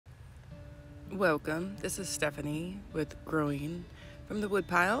Welcome. This is Stephanie with Growing from the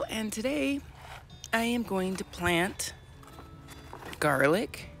Woodpile, and today I am going to plant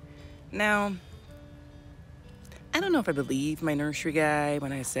garlic. Now, I don't know if I believe my nursery guy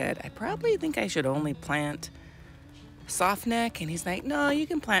when I said I probably think I should only plant soft neck, and he's like, no, you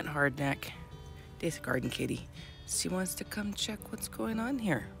can plant hard neck. This garden kitty. She wants to come check what's going on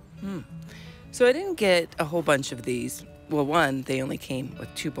here. So I didn't get a whole bunch of these. Well, one, they only came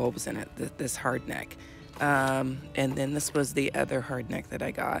with 2 bulbs in it, this hard neck. And then this was the other hard neck that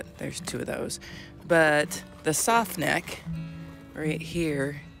I got. There's 2 of those. But the soft neck right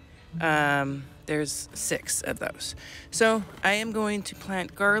here, there's 6 of those. So I am going to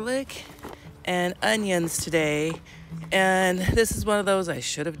plant garlic and onions today. And this is one of those I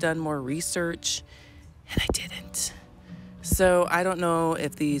should have done more research, and I didn't. So I don't know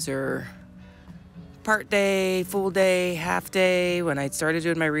if these are part day, full day, half day, when I started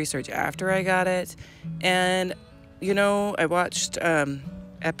doing my research after I got it. And, you know, I watched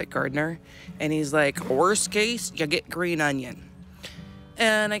Epic Gardener, and he's like, worst case, you get green onion.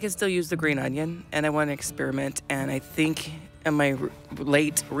 And I can still use the green onion, and I want to experiment. And I think in my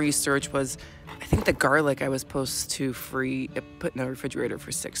late research was, I think the garlic I was supposed to put in the refrigerator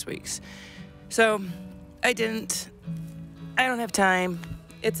for 6 weeks. So I didn't. I don't have time.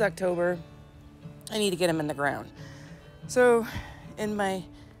 It's October. I need to get them in the ground. So in my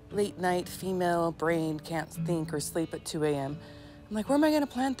late night female brain can't think or sleep at 2 a.m. I'm like, where am I going to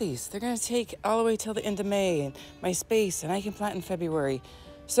plant these? They're going to take all the way till the end of May and my space, and I can plant in February.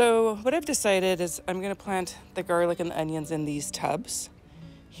 So what I've decided is I'm going to plant the garlic and the onions in these tubs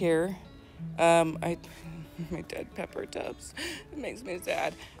here. My dead pepper tubs. It makes me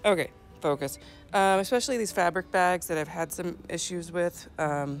sad. Okay, focus. Especially these fabric bags that I've had some issues with.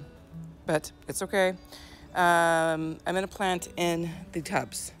 But it's okay. I'm going to plant in the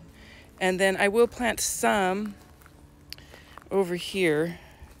tubs. And then I will plant some over here.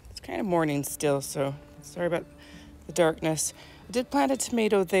 It's kind of morning still, so sorry about the darkness. I did plant a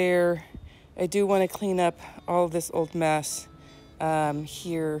tomato there. I do want to clean up all of this old mess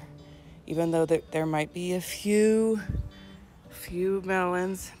here, even though there might be a few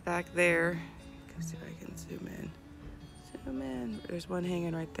melons back there. Let's see if I can zoom in. Zoom in. There's one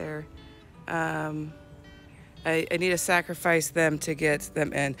hanging right there. I need to sacrifice them to get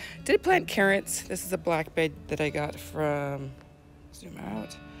them in. Did plant carrots. This is a black bed that I got from, zoom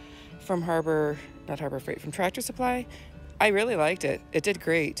out, from from Tractor Supply. I really liked it. It did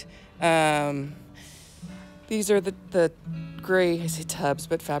great. These are the gray, I say tubs,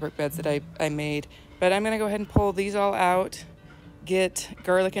 but fabric beds that I made. But I'm going to go ahead and pull these all out, get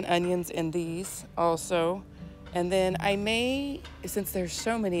garlic and onions in these also. And then I may, since there's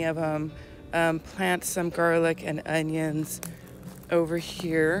so many of them, plant some garlic and onions over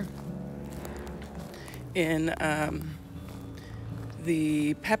here in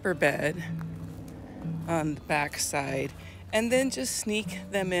the pepper bed on the back side, and then just sneak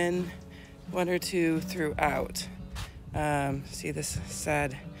them in 1 or 2 throughout. See this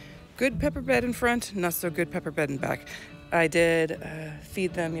sad good pepper bed in front, not so good pepper bed in back. I did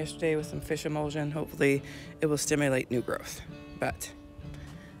feed them yesterday with some fish emulsion. Hopefully it will stimulate new growth. But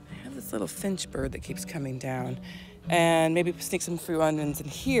I have this little finch bird that keeps coming down, and maybe sneak some fruit onions in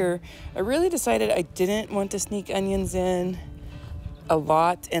here. I really decided I didn't want to sneak onions in a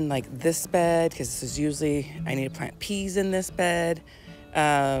lot in like this bed, because this is usually, I need to plant peas in this bed.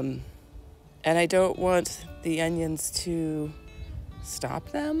 And I don't want the onions to stop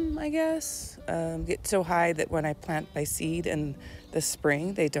them, I guess, get so high that when I plant by seed in the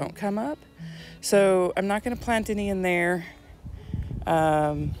spring, they don't come up. So I'm not going to plant any in there.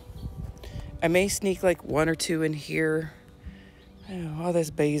 I may sneak like 1 or 2 in here. Oh, all this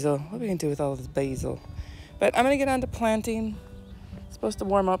basil. What are we going to do with all this basil? But I'm going to get on to planting. It's supposed to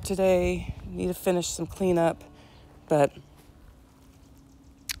warm up today. Need to finish some cleanup. But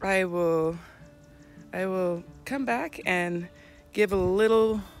I will come back and give a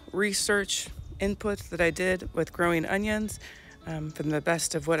little research input that I did with growing onions from the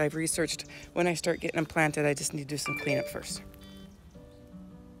best of what I've researched. When I start getting them planted, I just need to do some cleanup first.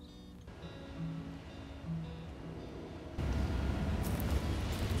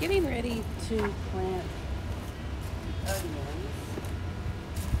 Getting ready to plant onions.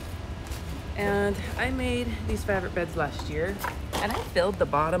 And I made these fabric beds last year, and I filled the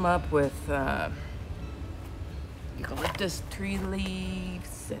bottom up with eucalyptus tree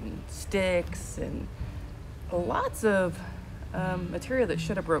leaves and sticks and lots of material that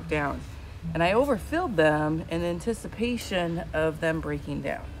should have broke down. And I overfilled them in anticipation of them breaking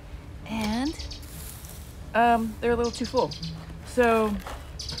down. And they're a little too full. So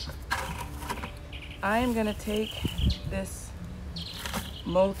I am gonna take this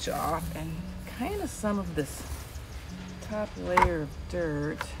mulch off and kind of some of this top layer of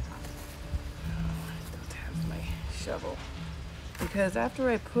dirt. Oh, I don't have my shovel. Because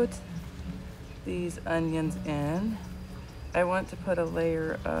after I put these onions in, I want to put a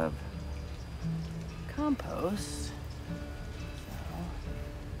layer of compost. So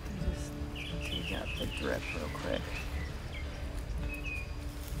I just take out the drip real quick.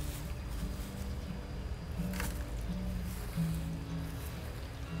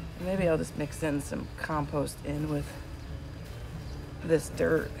 Maybe I'll just mix in some compost in with this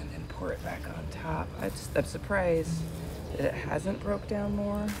dirt and then pour it back on top. I'm surprised that it hasn't broke down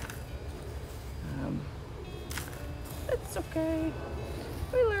more. It's okay.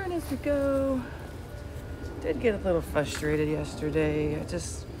 We learn as we go. Did get a little frustrated yesterday.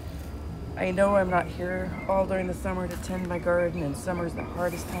 I know I'm not here all during the summer to tend my garden, and summer's the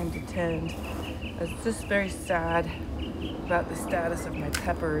hardest time to tend. It's just very sad about the status of my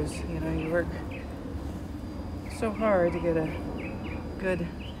peppers. You know, you work so hard to get a good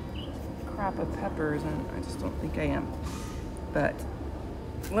crop of peppers, and I just don't think I am. But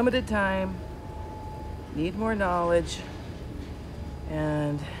limited time, need more knowledge,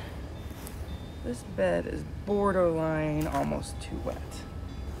 and this bed is borderline almost too wet.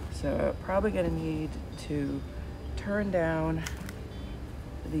 So probably gonna need to turn down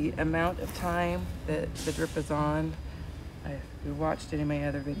the amount of time that the drip is on. If you watched any of my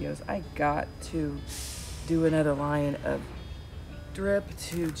other videos, I got to do another line of drip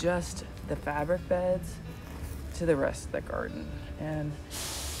to just the fabric beds to the rest of the garden. And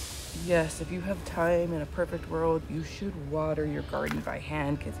yes, if you have time in a perfect world, you should water your garden by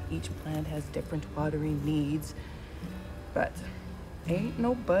hand because each plant has different watering needs. But ain't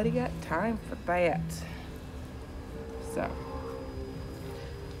nobody got time for that. So,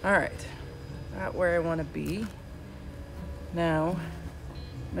 all right, not where I want to be. Now,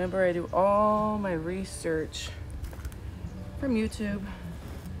 remember I do all my research from YouTube.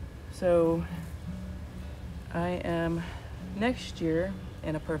 So I am, next year,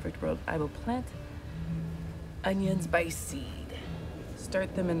 in a perfect world, I will plant onions by seed.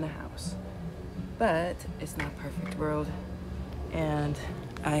 Start them in the house. But it's not a perfect world. And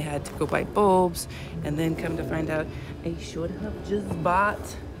I had to go buy bulbs and then come to find out I should have just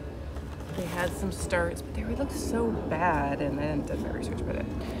bought. They had some starts, but they looked so bad, and I hadn't done my research about it.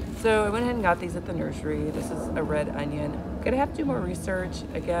 So I went ahead and got these at the nursery. This is a red onion. Gonna have to do more research.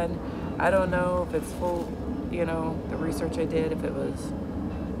 Again, I don't know if it's full, you know, the research I did, if it was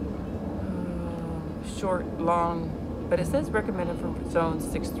short, long, but it says recommended for zones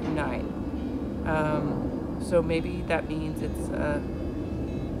 6 through 9. So maybe that means it's, oh,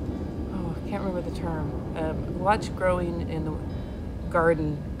 I can't remember the term. Watch growing in the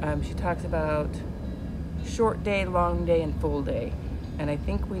garden. She talks about short day, long day, and full day. And I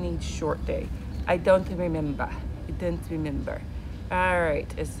think we need short day. I don't remember. All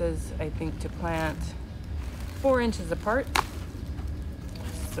right, it says, I think, to plant 4 inches apart.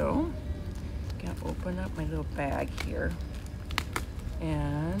 So, I'm gonna open up my little bag here.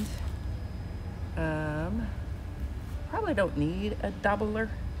 And, probably don't need a doubler,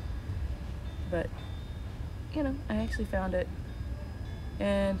 but, you know, I actually found it.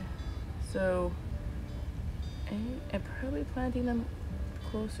 And so, I'm probably planting them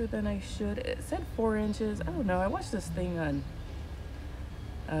closer than I should. It said 4 inches. I don't know. I watched this thing on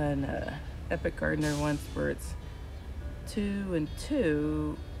Epic Gardener once where it's 2 and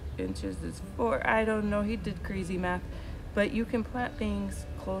 2 inches is 4. I don't know. He did crazy math, but you can plant things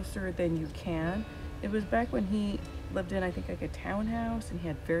closer than you can. It was back when he lived in, I think, like a townhouse, and he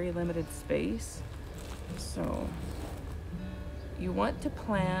had very limited space. So you want to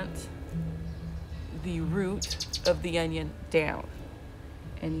plant the root of the onion down,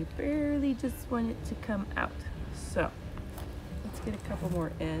 and you barely just want it to come out. So let's get a couple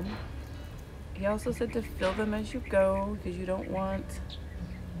more in. He also said to fill them as you go, because you don't want,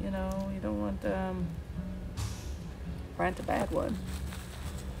 you know, you don't want plant a bad one.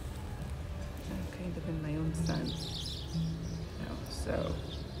 I'm kind of in my own sun. No, so.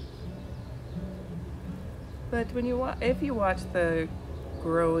 But when you if you watch the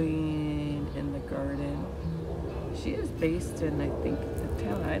growing in the garden, she is based in, I think, the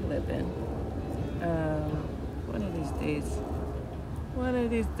town I live in. One of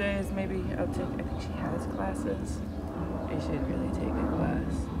these days, maybe I'll take, I think she has classes. I should really take a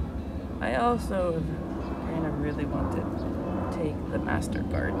class. I also kind of really want to take the Master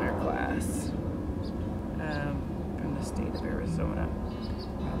Gardener class from the state of Arizona.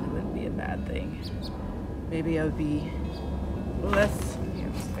 Probably wouldn't be a bad thing. Maybe I would be less, here,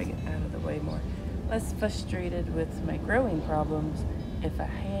 if I get out of the way more, less frustrated with my growing problems if I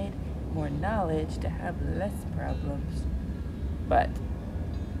had more knowledge to have less problems. But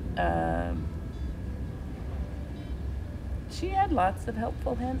she had lots of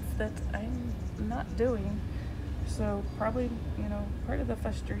helpful hints that I'm not doing. So probably, part of the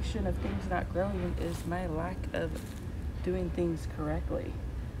frustration of things not growing is my lack of doing things correctly.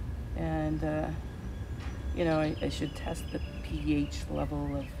 And, I should test the pH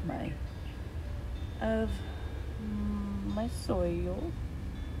level of my soil.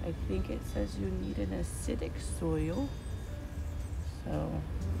 I think it says you need an acidic soil. So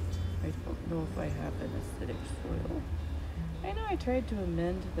I don't know if I have an acidic soil. I know I tried to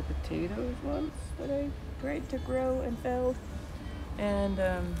amend the potatoes once that I tried to grow and failed. And,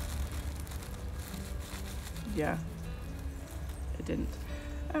 yeah, it didn't.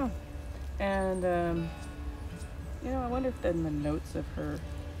 Oh, and, I wonder if in the notes of her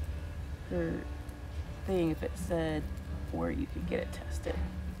thing, if it said where you could get it tested.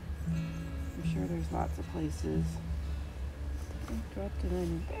 I'm sure there's lots of places. I dropped it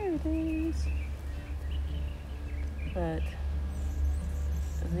in. There it is. But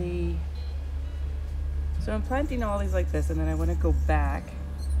so I'm planting all these like this, and then I want to go back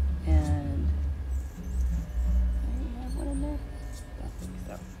and I have one in there. Don't think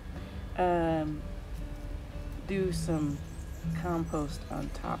so. Do some compost on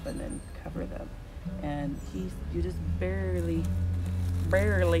top and then cover them. And you just barely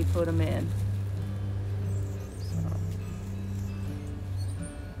put them in. So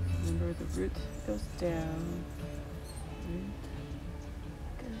remember, the root goes down. Root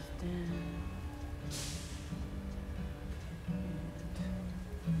goes down.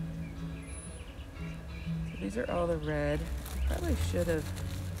 So these are all the red. Probably should have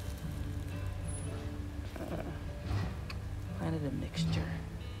planted a mixture.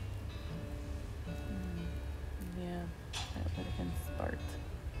 Yeah, that would have been smart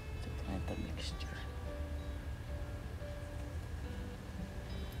to plant the mixture.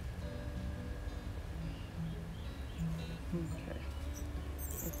 Okay,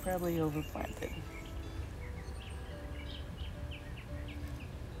 it's probably overplanted.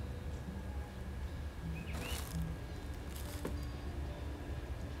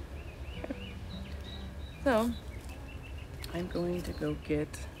 So I'm going to go get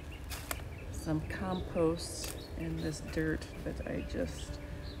some compost in this dirt that I just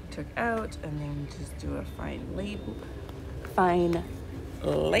took out, and then just do a fine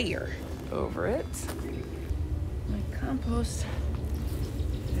layer over it. My compost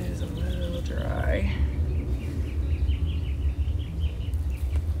is a little dry,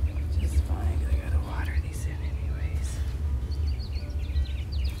 which is fine because I gotta water these in anyways.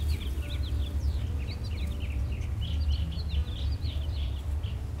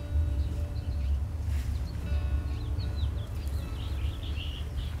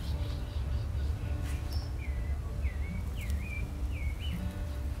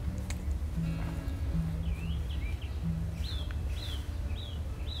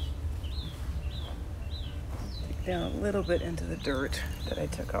 Down a little bit into the dirt that I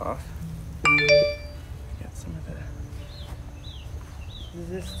took off. Got some of the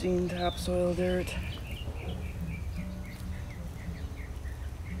existing topsoil dirt.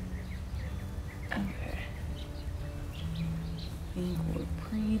 Okay. I think we're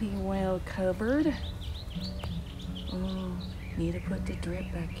pretty well covered. Oh, need to put the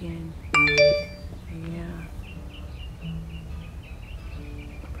drip back in. Yeah.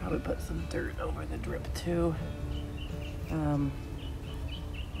 Probably put some dirt over the drip too.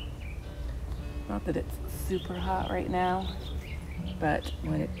 Not that it's super hot right now, but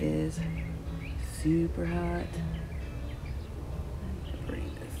when it is super hot, I'm gonna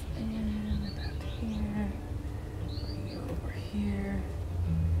bring this in about here, bring it over here.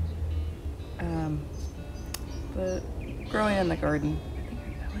 But growing in the garden, I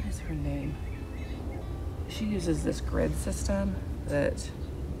think, what is her name? She uses this grid system that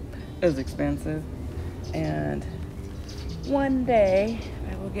is expensive, and one day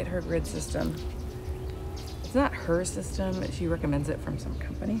I will get her grid system. It's not her system, she recommends it from some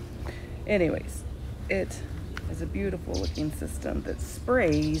company. Anyways, it is a beautiful looking system that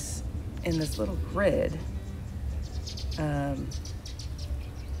sprays in this little grid.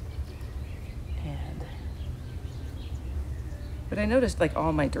 But I noticed like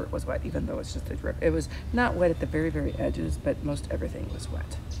all my dirt was wet, even though it's just a drip. It was not wet at the very, very edges, but most everything was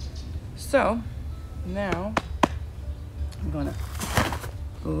wet. So now I'm gonna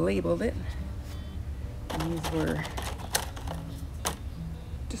label it. And these were,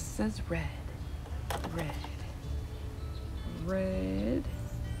 just says red, red, red,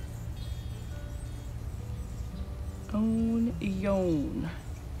 onion.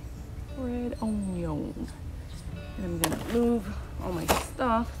 Red onion. And I'm gonna move all my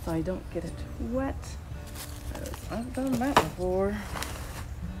stuff so I don't get it wet. I've done that before.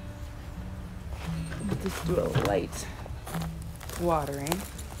 I'll just do a light watering.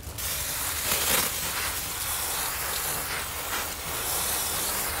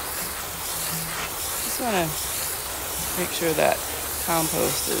 Just want to make sure that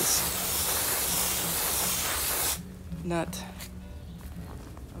compost is not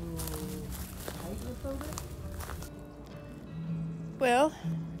well.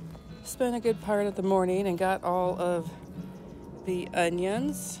 Spent a good part of the morning and got all of the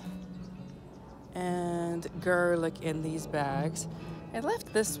onions and garlic in these bags. I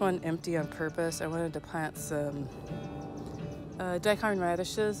left this one empty on purpose. I wanted to plant some daikon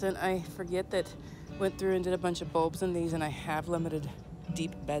radishes, and I forget that went through and did a bunch of bulbs in these, and I have limited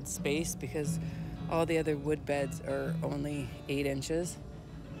deep bed space because all the other wood beds are only 8 inches.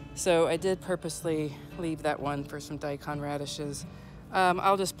 So I did purposely leave that one for some daikon radishes.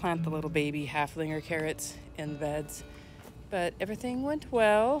 I'll just plant the little baby halflinger carrots in beds, but everything went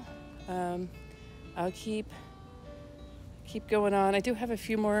well. I'll keep going on. I do have a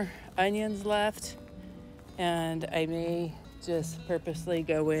few more onions left, and I may just purposely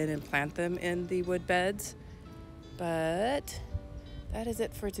go in and plant them in the wood beds. But that is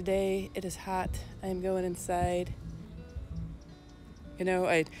it for today. It is hot. I'm going inside. You know,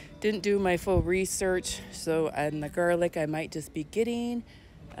 I didn't do my full research, so on the garlic, I might just be getting,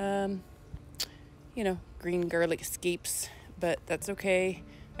 green garlic scapes, but that's okay.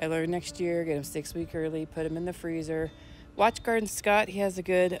 I learned next year, get them 6 weeks early, put them in the freezer. Watch Garden Scott. He has a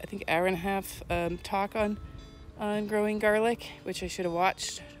good, I think, hour and a half talk on growing garlic, which I should have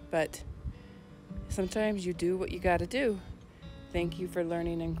watched, but sometimes you do what you got to do. Thank you for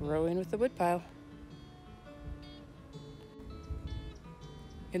learning and growing with the Woodpile.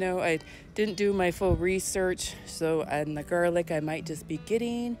 You know, I didn't do my full research, so on the garlic, I might just be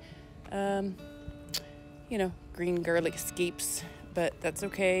getting, green garlic scapes, but that's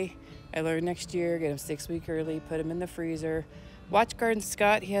okay. I learned next year, get them 6 weeks early, put them in the freezer. Watch Garden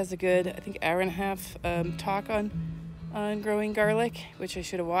Scott. He has a good, I think, hour and a half talk on growing garlic, which I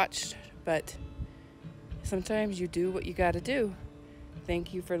should have watched, but sometimes you do what you got to do.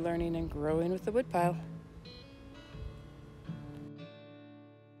 Thank you for learning and growing with the Woodpile.